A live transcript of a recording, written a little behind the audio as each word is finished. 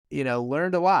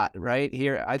learned a lot right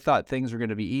here. I thought things were going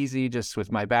to be easy just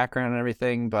with my background and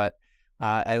everything, but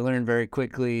I learned very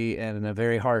quickly and in a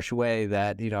very harsh way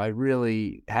that, I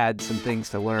really had some things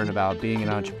to learn about being an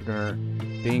entrepreneur,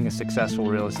 being a successful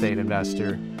real estate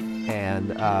investor,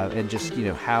 and just,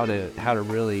 how to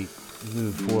really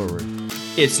move forward.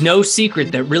 It's no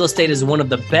secret that real estate is one of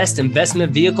the best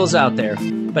investment vehicles out there,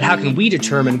 but how can we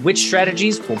determine which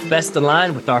strategies will best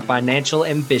align with our financial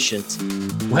ambitions?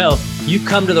 Well, you've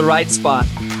come to the right spot.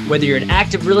 Whether you're an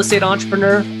active real estate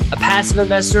entrepreneur, a passive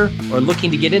investor, or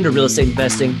looking to get into real estate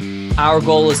investing, our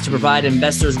goal is to provide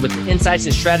investors with insights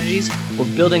and strategies for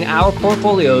building our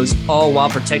portfolios, all while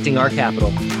protecting our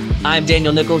capital. I'm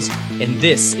Daniel Nichols, and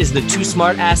this is the Too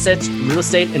Smart Assets Real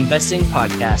Estate Investing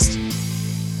Podcast.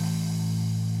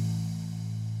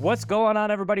 What's going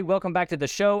on, everybody? Welcome back to the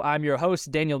show. I'm your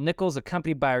host, Daniel Nichols,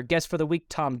 accompanied by our guest for the week,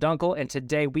 Tom Dunkel, and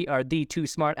today we are the Too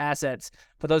Smart Assets.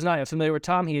 For those not familiar with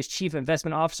Tom, he is Chief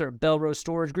Investment Officer at Belrose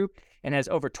Storage Group and has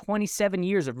over 27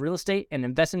 years of real estate and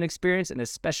investment experience and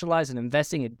has specialized in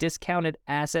investing in discounted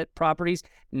asset properties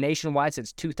nationwide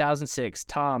since 2006.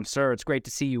 Tom, sir, it's great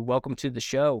to see you. Welcome to the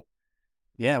show.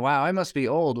 Yeah, wow, I must be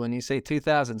old when you say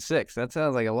 2006. That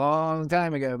sounds like a long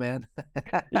time ago, man.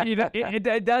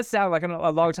 It does sound like a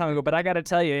long time ago, but I got to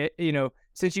tell you,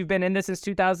 since you've been in this since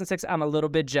 2006, I'm a little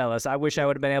bit jealous. I wish I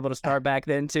would have been able to start back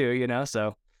then too,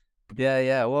 so.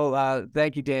 Yeah. Well,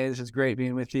 thank you, Dan. This is great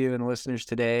being with you and listeners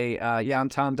today. I'm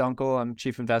Tom Dunkel. I'm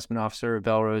Chief Investment Officer of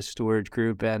Belrose Storage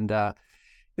Group. And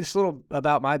just a little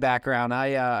about my background.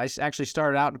 I actually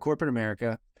started out in corporate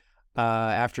America.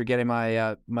 After getting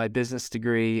my business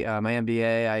degree, my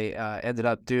MBA, I ended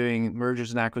up doing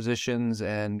mergers and acquisitions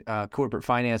and corporate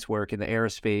finance work in the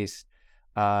aerospace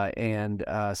and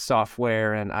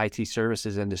software and IT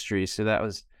services industry. So that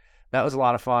was a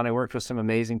lot of fun. I worked with some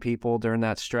amazing people during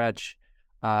that stretch.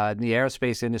 In the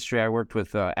aerospace industry, I worked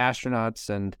with astronauts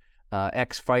and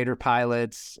ex-fighter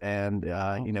pilots and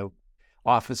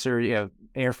officer,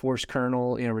 Air Force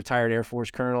colonel, retired Air Force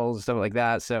colonels and stuff like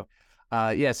that. So.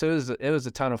 So it was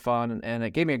a ton of fun, and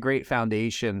it gave me a great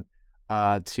foundation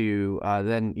to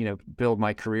then build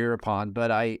my career upon.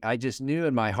 But I just knew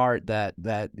in my heart that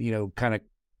kind of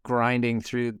grinding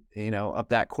through up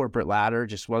that corporate ladder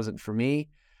just wasn't for me.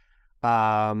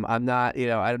 I'm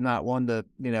not one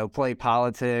to play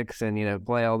politics and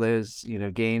play all those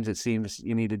games it seems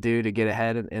you need to do to get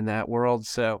ahead in that world.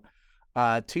 So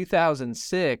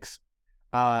 2006,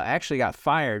 I actually got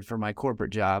fired from my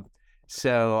corporate job.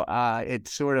 So it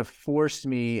sort of forced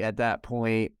me at that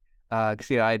point, because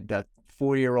I had a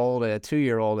 4-year-old and a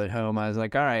 2-year-old at home. I was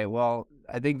like, all right, well,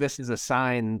 I think this is a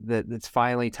sign that it's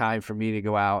finally time for me to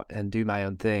go out and do my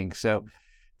own thing. So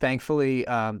thankfully,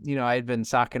 I had been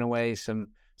socking away some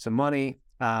money.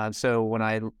 So when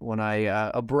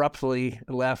I abruptly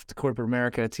left corporate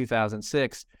America in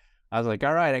 2006, I was like,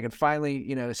 all right, I can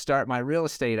finally start my real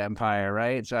estate empire,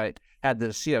 right? So I had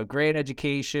this great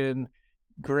education,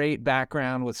 great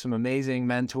background with some amazing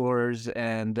mentors.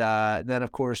 And then,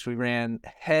 of course, we ran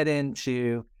head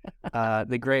into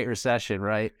the Great Recession,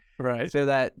 right? Right. So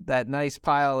that nice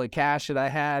pile of cash that I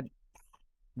had,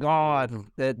 gone.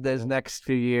 Those next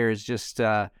few years just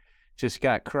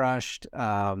got crushed.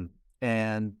 But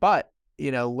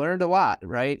learned a lot,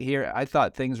 right? Here, I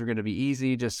thought things were going to be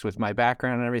easy just with my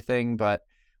background and everything, but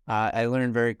I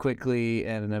learned very quickly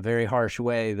and in a very harsh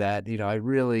way that, I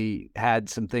really had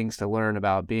some things to learn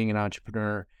about being an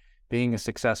entrepreneur, being a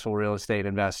successful real estate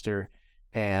investor,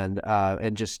 and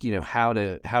just, how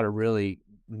to really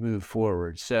move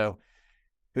forward. So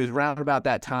it was around about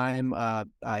that time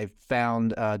I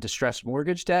found distressed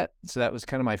mortgage debt. So that was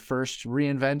kind of my first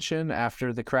reinvention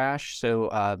after the crash.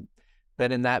 So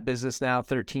been in that business now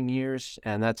 13 years,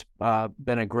 and that's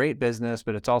been a great business,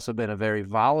 but it's also been a very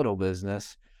volatile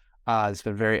business. It's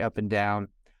been very up and down.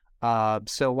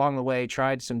 So along the way,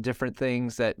 tried some different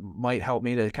things that might help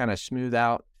me to kind of smooth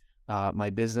out my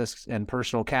business and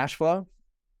personal cash flow.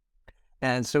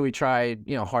 And so we tried,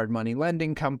 hard money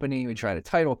lending company. We tried a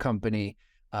title company.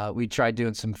 We tried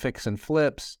doing some fix and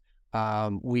flips.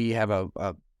 We have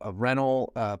a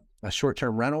rental, a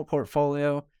short-term rental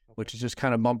portfolio, which is just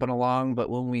kind of bumping along. But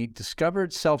when we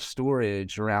discovered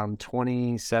self-storage around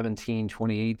 2017,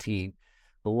 2018,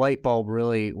 the light bulb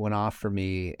really went off for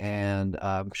me, and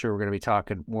I'm sure we're going to be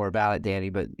talking more about it, Danny,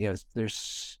 but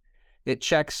it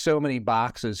checks so many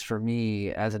boxes for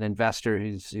me as an investor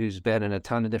who's been in a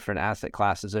ton of different asset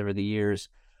classes over the years.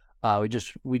 We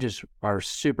just are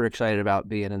super excited about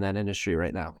being in that industry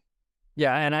right now.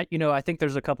 Yeah, and I think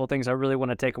there's a couple of things I really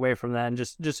want to take away from that, and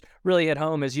just really at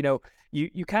home is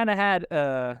you kind of had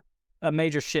a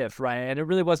major shift, right? And it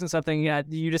really wasn't something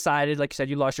you decided, like you said,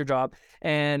 you lost your job,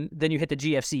 and then you hit the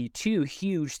GFC, two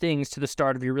huge things to the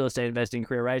start of your real estate investing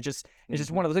career, right? It's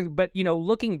just one of those things. But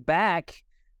looking back,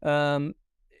 um,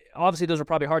 obviously those are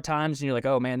probably hard times, and you're like,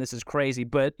 oh man, this is crazy.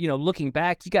 But looking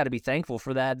back, you got to be thankful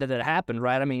for that it happened,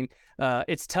 right? I mean,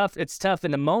 it's tough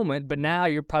in the moment, but now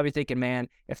you're probably thinking, man,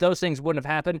 if those things wouldn't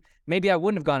have happened, maybe I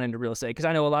wouldn't have gone into real estate. Because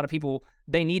I know a lot of people,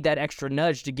 they need that extra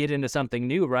nudge to get into something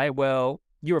new, right? Well,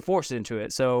 you were forced into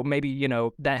it, so maybe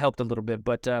that helped a little bit.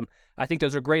 But I think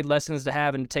those are great lessons to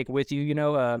have and to take with you.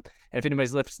 And if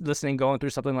anybody's listening, going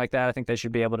through something like that, I think they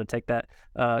should be able to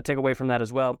take away from that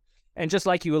as well. And just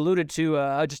like you alluded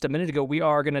to just a minute ago, we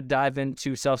are going to dive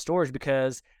into self-storage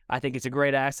because I think it's a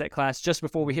great asset class. Just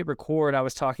before we hit record, I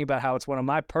was talking about how it's one of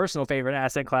my personal favorite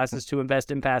asset classes to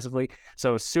invest in passively.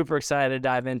 So super excited to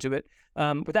dive into it.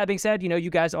 With that being said, you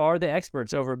guys are the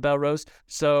experts over at Belrose.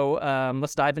 So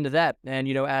let's dive into that. And,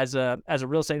 as a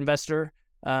real estate investor,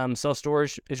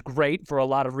 self-storage is great for a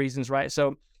lot of reasons, right?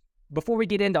 So before we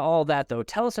get into all that, though,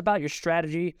 tell us about your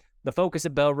strategy, the focus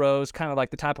of Belrose, kind of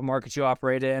like the type of markets you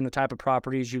operate in, the type of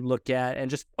properties you look at, and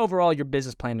just overall your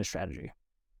business plan and strategy.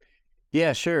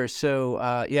 Yeah, sure.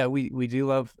 So, we do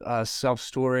love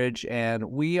self-storage, and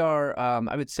we are,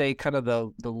 I would say, kind of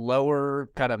the lower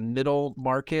kind of middle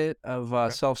market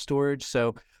of self-storage.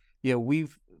 So,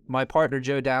 my partner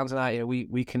Joe Downs and I,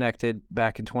 we connected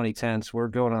back in 2010. So we're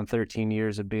going on 13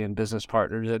 years of being business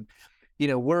partners, and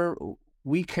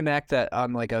we connect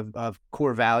on like a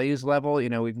core values level.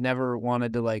 We've never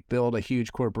wanted to like build a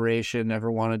huge corporation,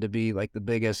 never wanted to be like the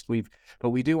biggest. But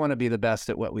we do want to be the best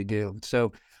at what we do.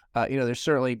 So, there's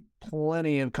certainly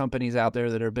plenty of companies out there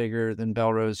that are bigger than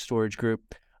Belrose Storage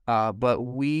Group. But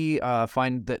we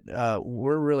find that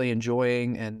we're really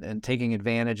enjoying and taking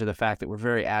advantage of the fact that we're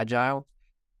very agile.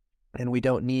 And we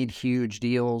don't need huge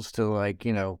deals to like,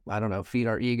 I don't know, feed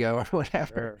our ego or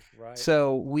whatever. Sure, right.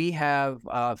 So we have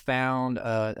found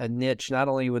a niche not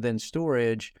only within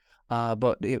storage,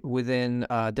 but within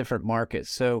different markets.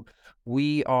 So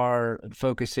we are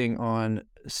focusing on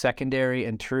secondary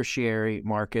and tertiary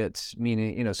markets,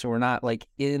 meaning, so we're not like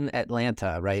in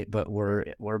Atlanta, right? But we're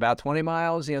about 20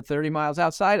 miles, 30 miles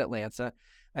outside Atlanta.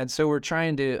 And so we're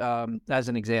trying to, as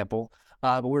an example,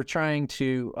 but we're trying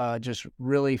to just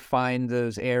really find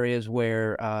those areas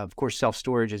where, of course,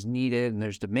 self-storage is needed and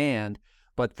there's demand.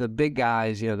 But the big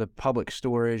guys, the Public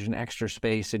Storage and Extra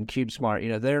Space and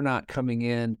CubeSmart, they're not coming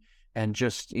in and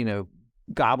just,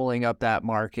 gobbling up that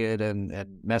market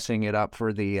and messing it up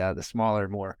for the smaller,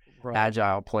 more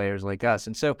agile players like us.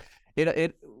 And so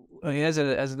as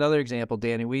another example,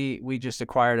 Danny, we just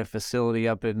acquired a facility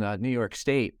up in New York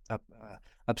State,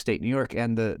 upstate New York,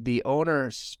 and the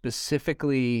owner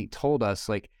specifically told us,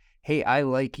 like, hey, I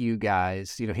like you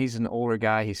guys. He's an older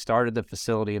guy. He started the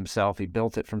facility himself. He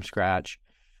built it from scratch,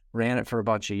 ran it for a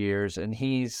bunch of years, and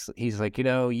he's like,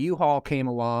 U-Haul came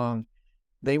along.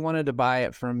 They wanted to buy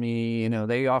it from me.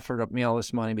 They offered me all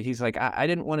this money, but he's like, I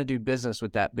didn't want to do business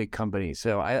with that big company.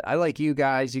 So I like you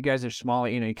guys. You guys are small.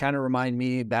 You kind of remind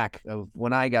me back of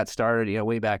when I got started,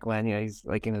 way back when, he's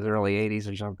like in his early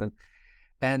 80s or something.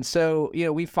 And so,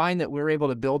 we find that we're able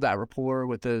to build that rapport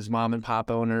with those mom and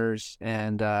pop owners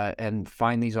and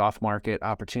find these off-market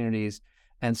opportunities.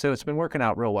 And so it's been working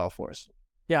out real well for us.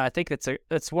 Yeah, I think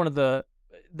that's one of the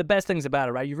best things about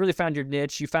it, right? You really found your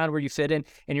niche, you found where you fit in,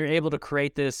 and you're able to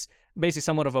create this basically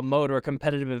somewhat of a moat or a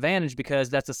competitive advantage because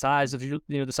that's the size of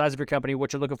the size of your company,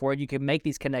 what you're looking for. You can make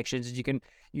these connections, and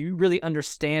you really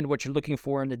understand what you're looking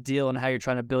for in the deal and how you're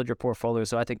trying to build your portfolio.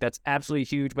 So I think that's absolutely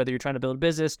huge, whether you're trying to build a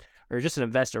business or just an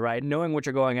investor, right? Knowing what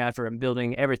you're going after and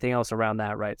building everything else around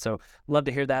that, right? So love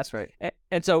to hear that. That's right.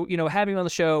 And so, having you on the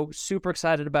show, super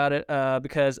excited about it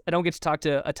because I don't get to talk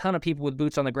to a ton of people with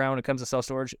boots on the ground when it comes to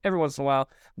self-storage every once in a while.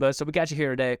 But so we got you here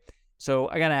today. So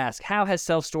I got to ask, how has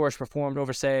self-storage performed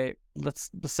over, say, let's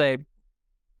say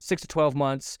 6 to 12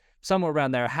 months, somewhere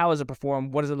around there? How has it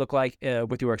performed? What does it look like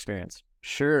with your experience?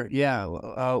 Sure. Yeah.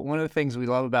 One of the things we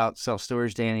love about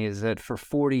self-storage, Danny, is that for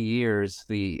 40 years,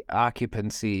 the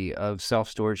occupancy of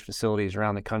self-storage facilities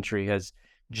around the country has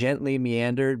gently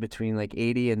meandered between like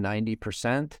 80 and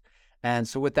 90%. And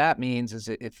so what that means is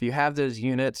that if you have those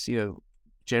units,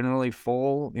 generally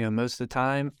full, most of the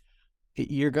time,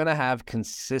 you're going to have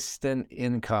consistent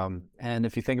income. And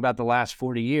if you think about the last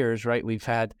 40 years, right, we've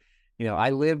had,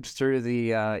 I lived through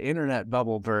the internet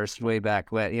bubble burst way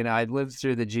back when, I lived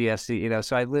through the GFC,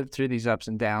 so I lived through these ups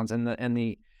and downs and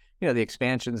the the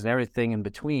expansions and everything in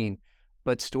between.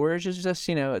 But storage is just,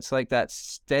 it's like that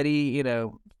steady,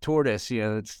 tortoise,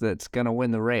 that's going to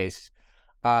win the race.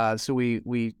 So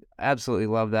we absolutely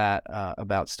love that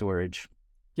about storage.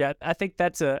 Yeah, I think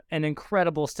that's an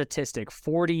incredible statistic.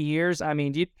 40 years. I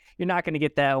mean, you're not going to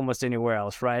get that almost anywhere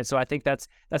else, right? So I think that's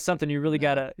something you really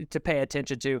got to pay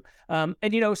attention to.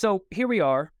 And so here we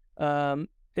are.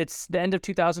 It's the end of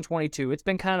 2022. It's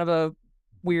been kind of a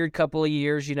weird couple of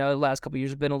years. The last couple of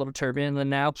years have been a little turbulent, and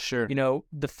now, Sure.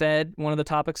 The Fed. One of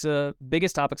the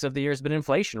biggest topics of the year has been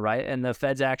inflation, right? And the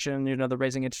Fed's action. The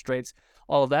raising interest rates,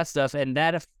 all of that stuff, and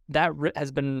that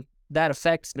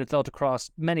effect's been felt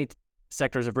across many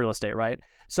sectors of real estate, right?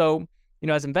 So,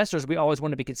 as investors, we always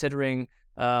want to be considering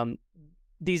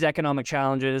these economic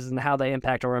challenges and how they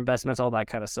impact our investments, all that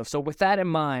kind of stuff. So with that in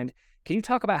mind, can you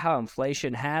talk about how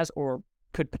inflation has or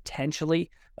could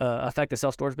potentially affect the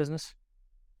self-storage business?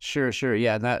 Sure.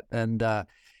 Yeah,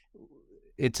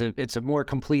 it's a more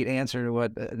complete answer to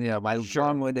what my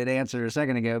long-winded answer a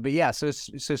second ago. But yeah, so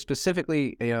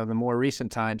specifically, the more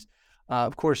recent times,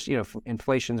 of course,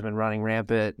 inflation's been running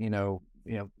rampant.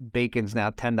 Bacon's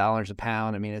now $10 a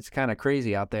pound. I mean, it's kind of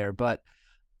crazy out there. But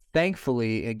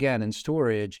thankfully, again, in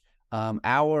storage,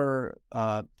 our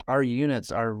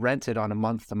units are rented on a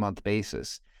month-to-month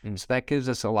basis. So that gives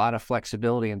us a lot of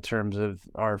flexibility in terms of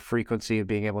our frequency of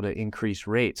being able to increase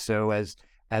rates. So as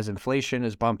inflation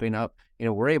is bumping up,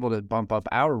 we're able to bump up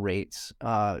our rates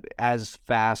as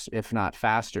fast, if not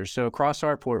faster. So across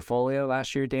our portfolio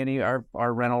last year, Danny, our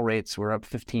rental rates were up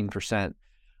 15%.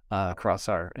 Across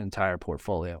our entire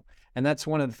portfolio. And that's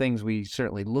one of the things we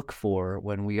certainly look for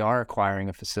when we are acquiring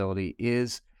a facility,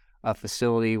 is a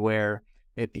facility where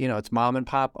it's mom and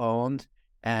pop owned.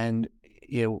 And,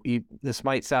 this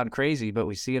might sound crazy, but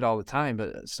we see it all the time.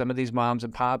 But some of these moms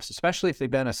and pops, especially if they've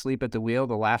been asleep at the wheel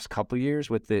the last couple of years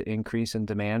with the increase in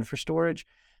demand for storage,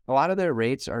 a lot of their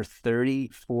rates are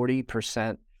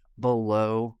 30-40%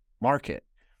 below market.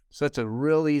 So that's a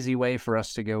real easy way for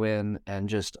us to go in and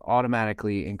just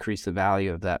automatically increase the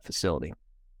value of that facility.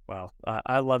 Wow.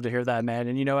 I love to hear that, man.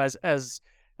 And, as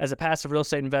a passive real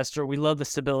estate investor, we love the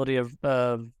stability of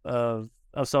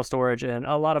self-storage and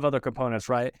a lot of other components,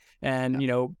 right? And,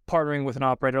 partnering with an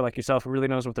operator like yourself who really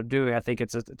knows what they're doing, I think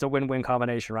it's a win-win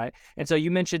combination, right? And so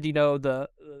you mentioned, the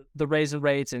raise in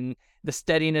rates and the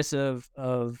steadiness of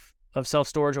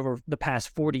self-storage over the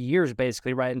past 40 years,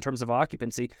 basically, right, in terms of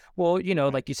occupancy. Well,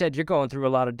 like you said, you're going through a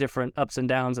lot of different ups and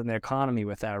downs in the economy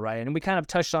with that, right? And we kind of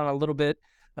touched on a little bit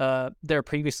there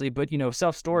previously, but,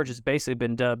 self-storage has basically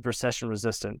been dubbed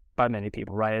recession-resistant by many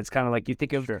people, right? It's kind of like you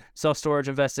think of self-storage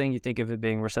investing, you think of it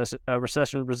being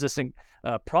recession-resistant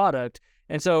product.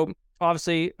 And so,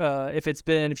 obviously,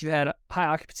 if you had high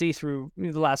occupancy through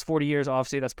the last 40 years,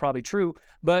 obviously that's probably true.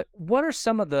 But what are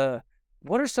some of the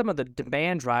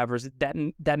demand drivers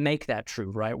that make that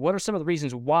true, right? What are some of the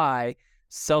reasons why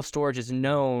self-storage is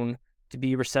known to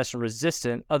be recession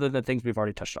resistant, other than things we've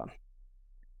already touched on?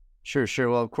 Sure.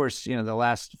 Well, of course, the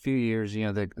last few years, the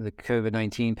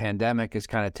COVID-19 pandemic has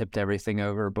kind of tipped everything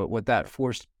over. But what that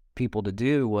forced people to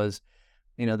do was,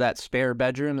 that spare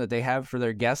bedroom that they have for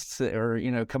their guests that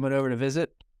are, coming over to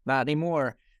visit, not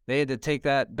anymore. They had to take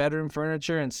that bedroom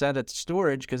furniture and send it to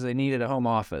storage because they needed a home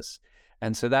office.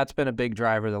 And so that's been a big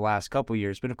driver the last couple of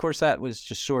years. But of course, that was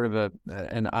just sort of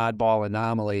an oddball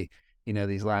anomaly,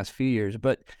 these last few years.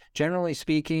 But generally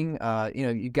speaking,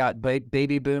 you've got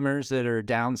baby boomers that are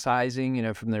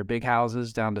downsizing, from their big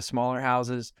houses down to smaller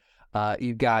houses.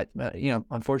 You've got,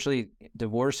 unfortunately,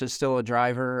 divorce is still a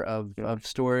driver of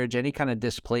storage. Any kind of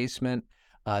displacement,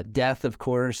 death, of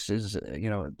course, is,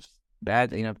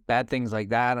 bad things like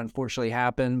that unfortunately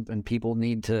happen, and people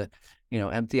need to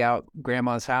empty out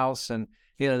grandma's house, and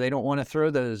they don't want to throw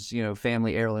those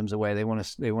family heirlooms away. They want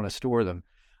to store them.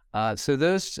 So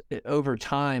those over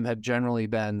time have generally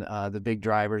been the big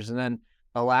drivers. And then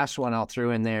the last one I'll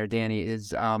throw in there, Danny,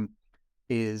 is a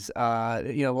lot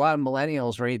of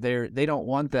millennials, right? They don't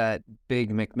want that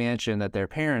big McMansion that their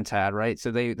parents had, right?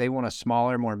 So they want a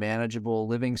smaller, more manageable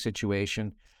living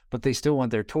situation, but they still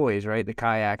want their toys, right? The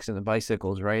kayaks and the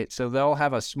bicycles, right? So they'll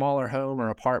have a smaller home or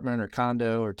apartment or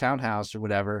condo or townhouse or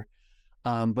whatever.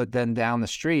 But then down the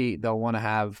street, they'll want to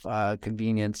have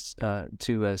convenience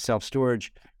to a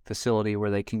self-storage facility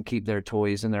where they can keep their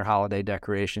toys and their holiday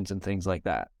decorations and things like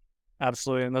that.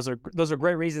 Absolutely, and those are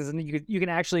great reasons, and you can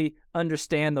actually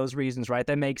understand those reasons, right?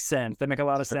 That makes sense. They make a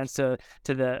lot of sense to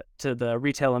the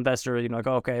retail investor. Like,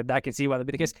 okay, I can see why that'd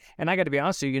be the case. And I got to be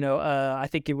honest with you, I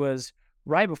think it was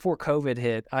right before COVID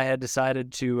hit, I had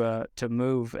decided to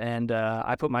move, and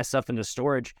I put my stuff into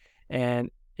storage,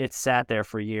 and it sat there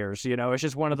for years. It's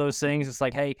just one of those things. It's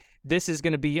like, hey, this is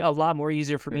going to be a lot more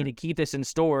easier for me to keep this in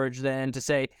storage than to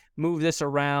say move this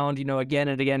around, again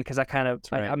and again, because I kind of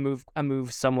I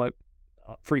move somewhat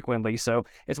frequently. So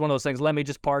it's one of those things, let me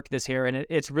just park this here. And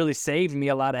it's really saved me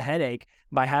a lot of headache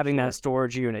by having that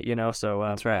storage unit, So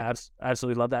That's right. I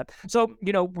absolutely love that. So,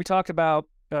 we talked about,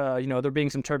 there being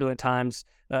some turbulent times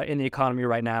in the economy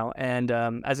right now. And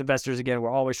as investors, again, we're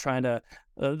always trying to,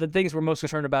 the things we're most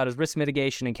concerned about is risk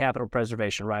mitigation and capital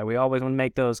preservation, right? We always want to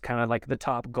make those kind of like the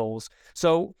top goals.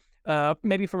 So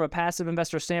maybe from a passive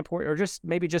investor standpoint, or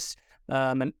just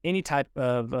any type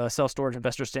of self-storage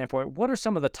investor standpoint, what are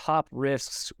some of the top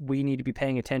risks we need to be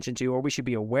paying attention to, or we should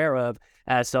be aware of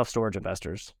as self-storage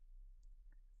investors?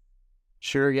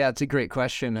 Sure. Yeah, it's a great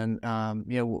question. And,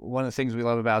 one of the things we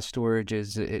love about storage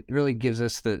is it really gives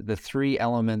us the three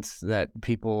elements that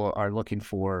people are looking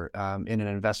for in an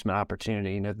investment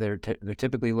opportunity. They're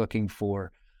typically looking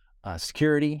for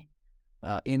security,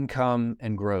 income,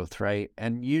 and growth, right?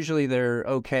 And usually they're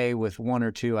okay with one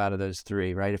or two out of those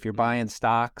three, right? If you're buying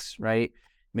stocks, right,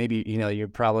 maybe, you're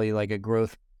probably like a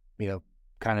growth,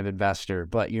 kind of investor,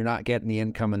 but you're not getting the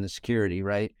income and the security,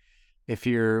 right? If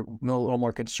you're a little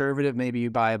more conservative, maybe you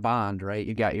buy a bond, right?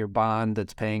 You got your bond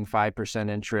that's paying 5%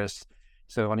 interest.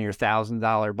 So on your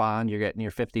 $1,000 bond, you're getting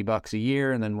your $50 a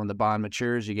year. And then when the bond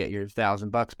matures, you get your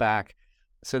 $1,000 back.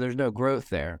 So there's no growth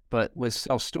there. But with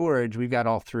self-storage, we've got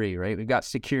all three, right? We've got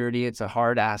security. It's a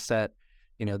hard asset.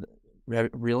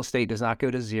 Real estate does not go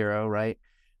to zero, right?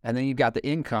 And then you've got the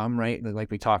income, right?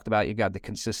 Like we talked about, you've got the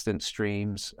consistent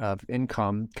streams of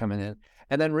income coming in.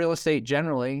 And then real estate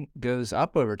generally goes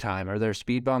up over time. Are there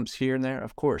speed bumps here and there?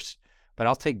 Of course. But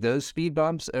I'll take those speed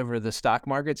bumps over the stock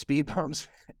market speed bumps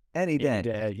any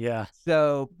day. Yeah.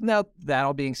 So now, that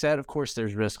all being said, of course,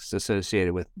 there's risks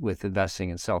associated with investing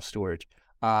in self-storage.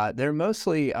 They're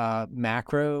mostly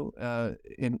macro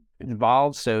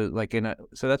involved. So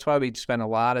so that's why we spend a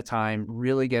lot of time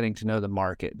really getting to know the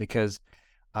market, because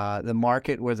the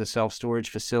market where the self-storage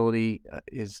facility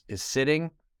is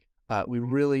sitting, we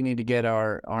really need to get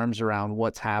our arms around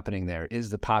what's happening there. Is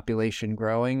the population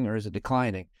growing or is it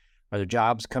declining? Are the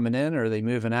jobs coming in or are they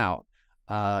moving out?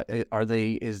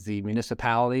 Is the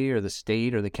municipality or the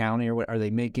state or the county or what, are they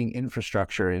making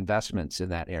infrastructure investments in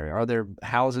that area? Are there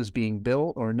houses being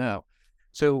built or no?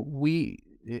 So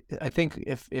I think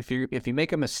if you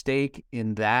make a mistake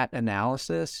in that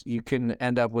analysis, you can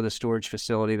end up with a storage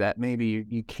facility that maybe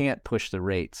you can't push the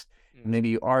rates. Maybe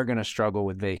you are going to struggle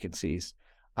with vacancies.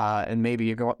 And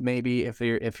maybe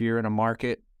if you're in a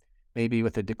market, maybe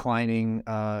with a declining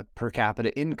per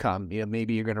capita income,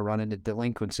 maybe you're going to run into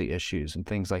delinquency issues and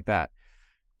things like that.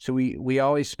 So we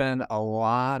always spend a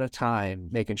lot of time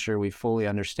making sure we fully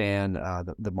understand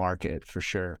the market for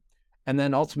sure. And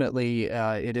then ultimately,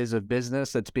 it is a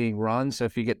business that's being run. So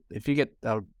if you get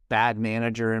a bad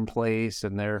manager in place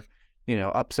and they're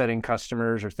upsetting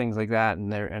customers or things like that,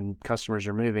 and customers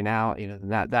are moving out,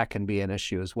 that can be an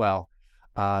issue as well.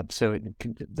 So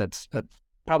that's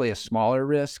probably a smaller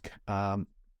risk. I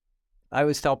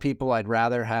always tell people I'd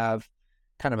rather have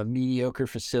kind of a mediocre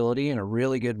facility in a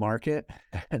really good market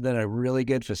than a really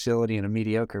good facility in a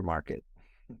mediocre market.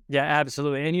 Yeah,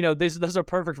 absolutely. And, those are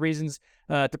perfect reasons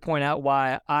to point out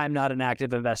why I'm not an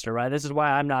active investor, right? This is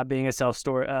why I'm not being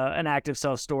an active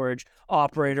self-storage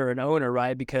operator and owner,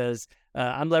 right? Because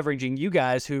I'm leveraging you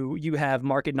guys who you have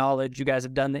market knowledge. You guys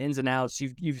have done the ins and outs.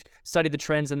 You've studied the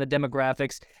trends and the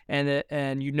demographics,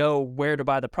 and you know where to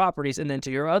buy the properties. And then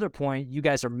to your other point, you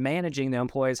guys are managing the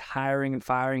employees, hiring and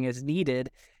firing as needed.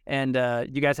 And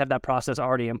you guys have that process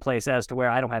already in place, as to where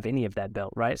I don't have any of that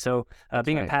built, right? So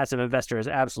being a passive investor is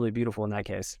absolutely beautiful in that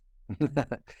case.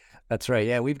 That's right.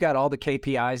 Yeah, we've got all the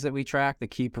KPIs that we track, the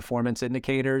key performance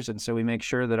indicators, and so we make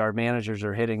sure that our managers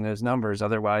are hitting those numbers.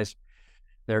 Otherwise,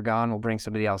 they're gone. We'll bring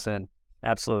somebody else in.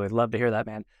 Absolutely. Love to hear that,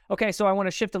 man. Okay, so I want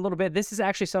to shift a little bit. This is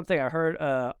actually something I heard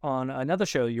on another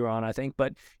show you were on, I think.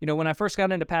 But, when I first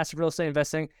got into passive real estate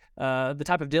investing, the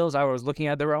type of deals I was looking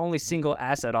at, there were only single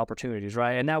asset opportunities,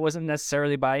 right? And that wasn't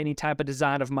necessarily by any type of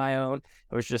design of my own.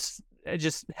 It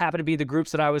just happened to be the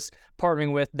groups that I was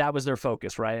partnering with. That was their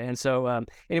focus, right? And so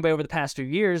anyway, over the past few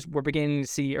years, we're beginning to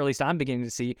see, or at least I'm beginning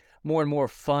to see, more and more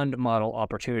fund model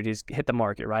opportunities hit the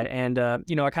market, right? And,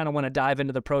 I kind of want to dive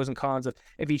into the pros and cons of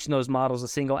each of those models, a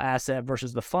single asset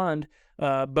versus the fund.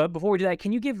 But before we do that,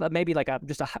 can you give maybe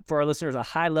for our listeners, a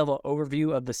high level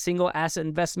overview of the single asset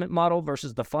investment model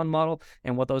versus the fund model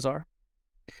and what those are?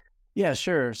 Yeah,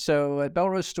 sure. So at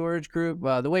Belrose Storage Group,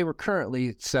 the way we're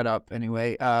currently set up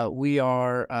anyway, we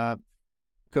are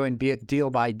going deal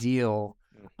by deal,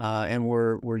 and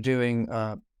we're doing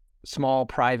small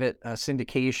private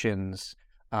syndications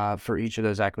for each of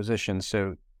those acquisitions.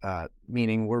 So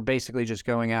meaning we're basically just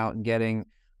going out and getting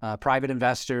private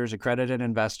investors, accredited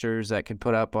investors that can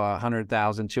put up $100,000,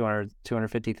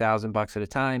 $250,000 at a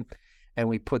time. and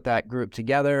we put that group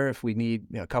together. If we need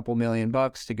a couple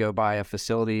 $1,000,000 to go buy a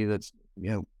facility that's,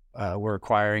 we're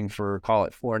acquiring for, call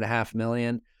it $4.5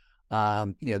 million,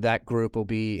 that group will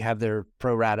have their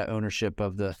pro rata ownership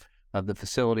of the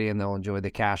facility, and they'll enjoy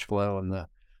the cash flow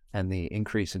and the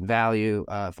increase in value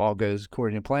if all goes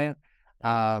according to plan.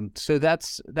 So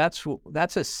that's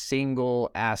a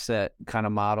single asset kind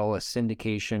of model, a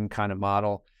syndication kind of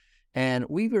model. And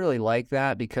we really like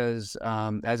that because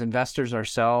as investors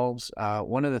ourselves,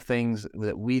 one of the things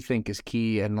that we think is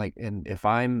key, and if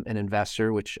I'm an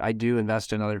investor, which I do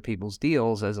invest in other people's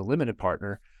deals as a limited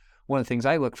partner, one of the things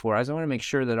I look for is I want to make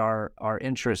sure that our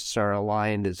interests are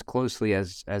aligned as closely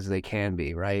as they can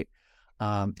be, right?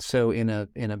 So in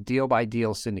a deal by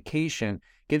deal syndication,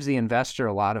 gives the investor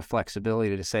a lot of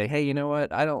flexibility to say, hey, you know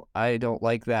what, I don't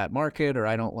like that market, or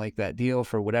I don't like that deal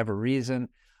for whatever reason.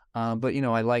 But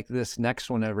I like this next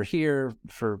one over here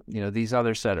for, these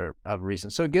other set of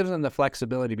reasons. So it gives them the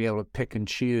flexibility to be able to pick and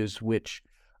choose which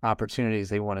opportunities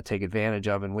they want to take advantage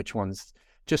of, and which ones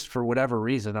just for whatever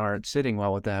reason aren't sitting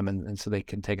well with them. And so they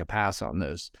can take a pass on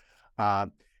those.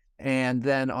 And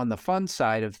then on the fund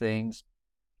side of things,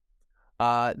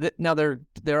 now there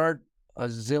are a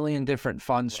zillion different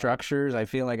fund structures. I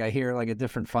feel like I hear like a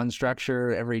different fund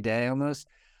structure every day almost.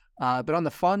 But on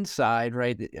the fund side,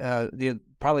 right,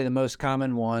 probably the most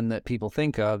common one that people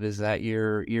think of is that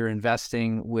you're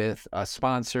investing with a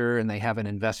sponsor, and they have an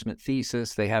investment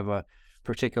thesis. They have a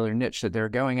particular niche that they're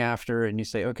going after, and you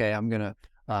say, okay, I'm gonna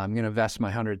invest my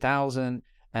 100,000,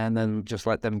 and then just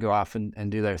let them go off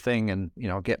and do their thing, and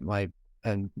get my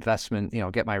investment,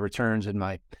 get my returns and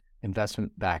my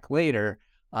investment back later.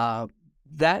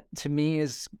 That to me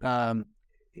is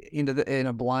in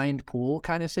a blind pool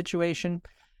kind of situation.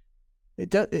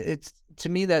 It's to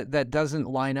me that doesn't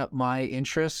line up my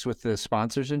interests with the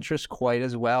sponsor's interests quite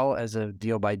as well as a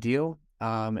deal by deal.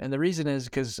 And the reason is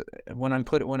because when I'm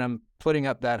putting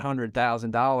up that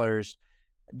 $100,000,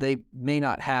 they may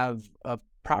not have a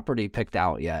property picked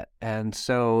out yet. And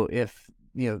so if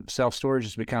self-storage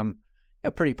has become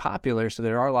pretty popular, so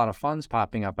there are a lot of funds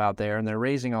popping up out there, and they're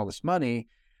raising all this money,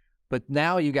 but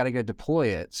now you got to go deploy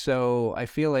it. So I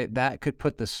feel like that could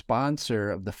put the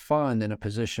sponsor of the fund in a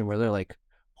position where they're like,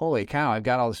 holy cow, I've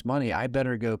got all this money, I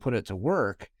better go put it to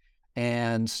work.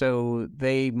 And so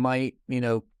they might, they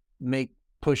might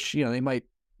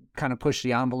kind of push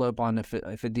the envelope on if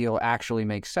a deal actually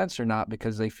makes sense or not,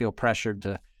 because they feel pressured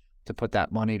to put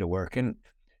that money to work. And,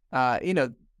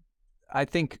 I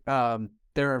think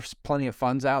there are plenty of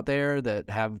funds out there that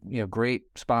have, great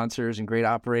sponsors and great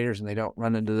operators, and they don't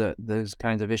run into those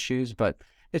kinds of issues. But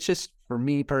it's just, for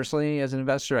me personally, as an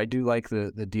investor, I do like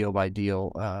the deal by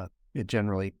deal. It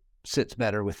generally sits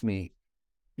better with me.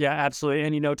 Yeah, absolutely.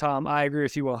 And Tom, I agree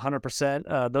with you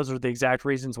 100%. Those are the exact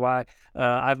reasons why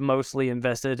I've mostly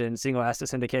invested in single asset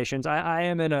syndications. I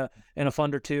am in a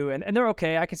fund or two, and they're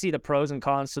okay. I can see the pros and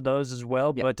cons to those as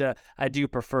well, Yep. but I do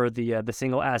prefer the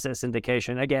single asset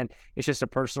syndication. Again, it's just a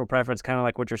personal preference, kind of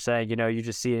like what you're saying. You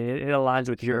just see it aligns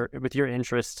with your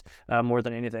interests more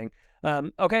than anything.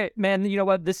 Okay, man, you know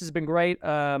what? This has been great.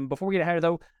 Before we get ahead,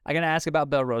 though, I got to ask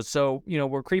about Bellrose. So,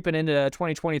 we're creeping into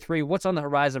 2023. What's on the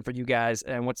horizon for you guys,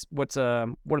 and what are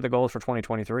the goals for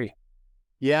 2023?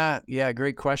 Yeah,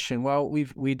 great question. Well,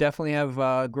 we definitely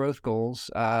have growth goals.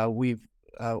 We've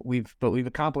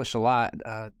accomplished a lot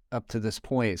up to this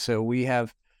point. So we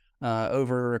have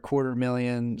over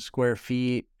 250,000 square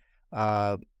feet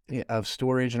of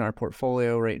storage in our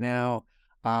portfolio right now.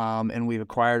 And we've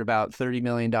acquired about $30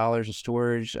 million of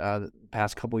storage the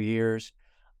past couple of years.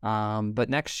 But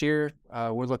next year,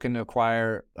 we're looking to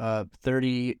acquire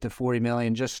 30 to 40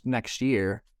 million just next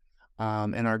year.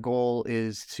 And our goal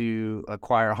is to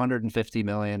acquire 150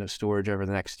 million of storage over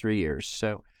the next 3 years.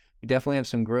 So we definitely have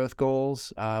some growth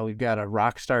goals. We've got a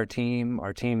rock star team.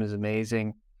 Our team is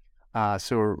amazing.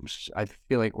 So I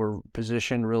feel like we're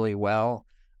positioned really well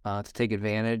to take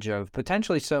advantage of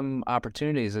potentially some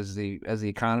opportunities as the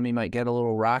economy might get a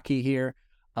little rocky here.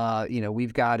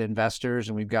 We've got investors,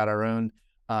 and we've got our own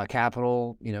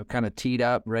capital, kind of teed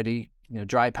up, ready,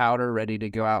 dry powder, ready to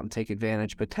go out and take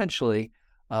advantage potentially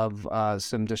of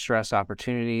some distress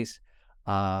opportunities.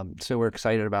 So we're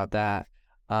excited about that.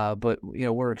 But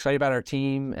we're excited about our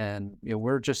team, and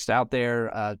we're just out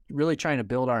there really trying to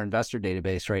build our investor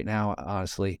database right now,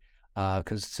 honestly.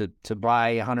 Because to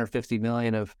buy 150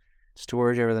 million of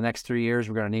storage over the next 3 years,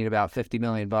 we're going to need about $50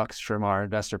 million from our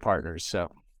investor partners. So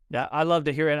Yeah, I love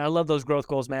to hear it. And I love those growth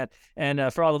goals, man.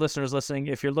 And for all the listeners listening,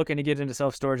 if you're looking to get into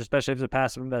self-storage, especially as a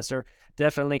passive investor,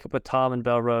 definitely link up with Tom and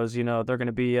Belrose. They're going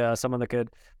to be someone that could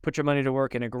put your money to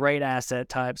work in a great asset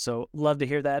type. So love to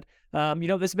hear that.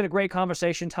 This has been a great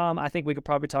conversation, Tom. I think we could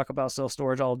probably talk about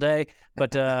self-storage all day.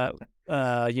 But,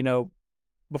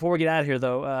 before we get out of here,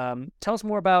 though, tell us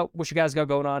more about what you guys got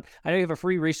going on. I know you have a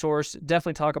free resource.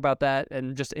 Definitely talk about that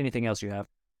and just anything else you have.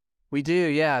 We do,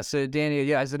 yeah. So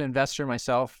Danny, as an investor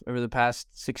myself over the past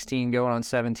 16 going on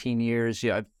 17 years,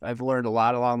 I've learned a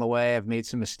lot along the way. I've made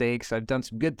some mistakes. I've done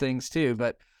some good things too.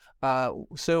 But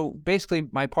so basically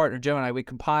my partner Joe and I, we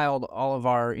compiled all of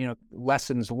our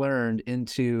lessons learned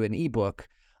into an ebook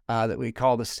that we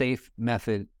call the SAFE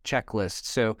Method Checklist.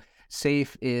 So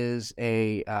SAFE is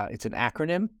it's an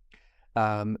acronym.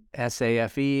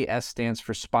 SAFE. S stands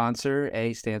for sponsor,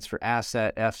 A stands for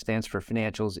asset, F stands for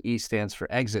financials, E stands for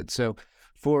exit. So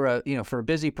for a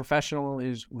busy professional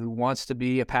who wants to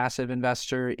be a passive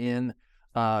investor in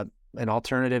an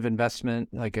alternative investment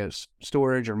like a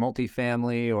storage or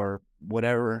multifamily or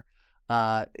whatever,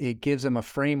 it gives them a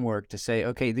framework to say,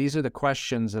 okay, these are the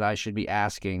questions that I should be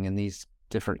asking in these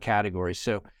different categories.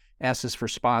 So S is for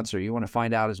sponsor. You want to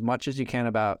find out as much as you can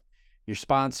about your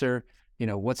sponsor.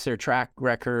 What's their track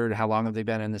record? How long have they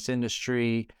been in this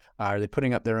industry? Are they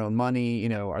putting up their own money?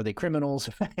 Are they criminals?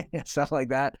 Stuff like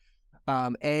that.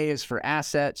 A is for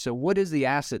asset. So what is the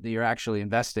asset that you're actually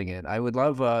investing in? I would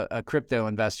love a crypto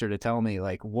investor to tell me,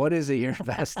 like, what is it you're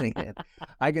investing in?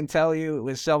 I can tell you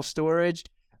with self-storage,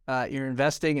 you're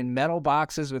investing in metal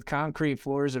boxes with concrete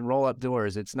floors and roll-up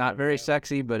doors. It's not very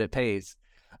sexy, but it pays.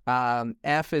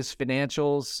 F is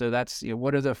financials. So that's,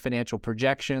 what are the financial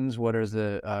projections? What are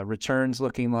the returns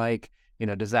looking like?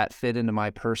 Does that fit into my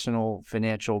personal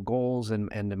financial goals and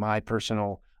to my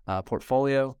personal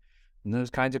portfolio? And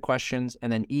those kinds of questions.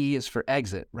 And then E is for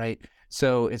exit, right?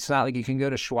 So it's not like you can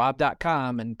go to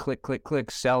schwab.com and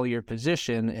click, sell your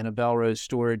position in a Belrose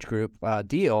Storage Group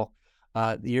deal.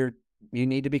 You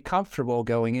need to be comfortable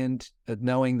going in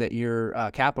knowing that your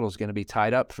capital is going to be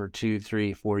tied up for 2,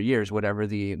 3, 4 years, whatever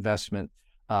the investment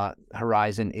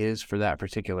horizon is for that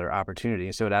particular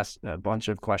opportunity. So it asks a bunch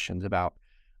of questions about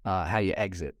how you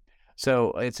exit.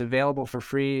 So it's available for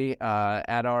free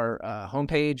at our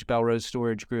homepage,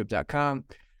 belrosestorategroup.com.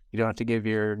 You don't have to give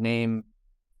your name,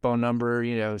 phone number,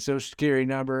 social security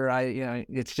number.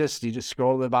 It's just, you just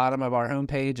scroll to the bottom of our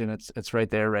homepage and it's right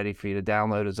there ready for you to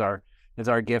download as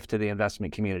our gift to the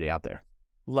investment community out there.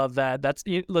 Love that. That's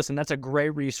a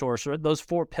great resource. Those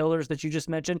 4 pillars that you just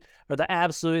mentioned are the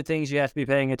absolute things you have to be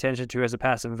paying attention to as a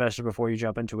passive investor before you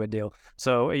jump into a deal.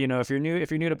 So, if you're new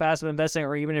to passive investing,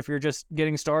 or even if you're just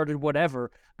getting started,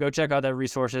 whatever, go check out that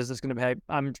resources. It's going to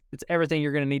be, it's everything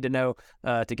you're going to need to know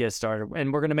to get started.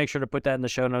 And we're going to make sure to put that in the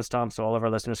show notes, Tom, so all of our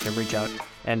listeners can reach out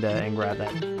and grab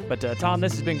that. But Tom,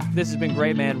 this has been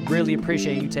great, man. Really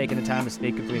appreciate you taking the time to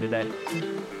speak with me today.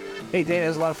 Hey, Dana, it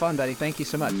was a lot of fun, buddy. Thank you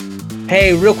so much.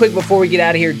 Hey, real quick before we get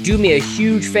out of here, do me a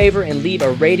huge favor and leave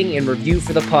a rating and review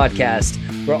for the podcast.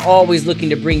 We're always looking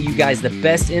to bring you guys the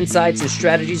best insights and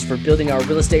strategies for building our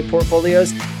real estate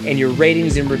portfolios, and your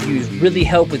ratings and reviews really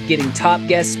help with getting top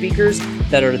guest speakers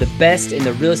that are the best in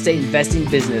the real estate investing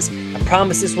business. I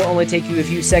promise this will only take you a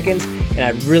few seconds, and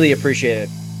I'd really appreciate it.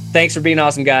 Thanks for being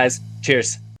awesome, guys.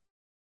 Cheers.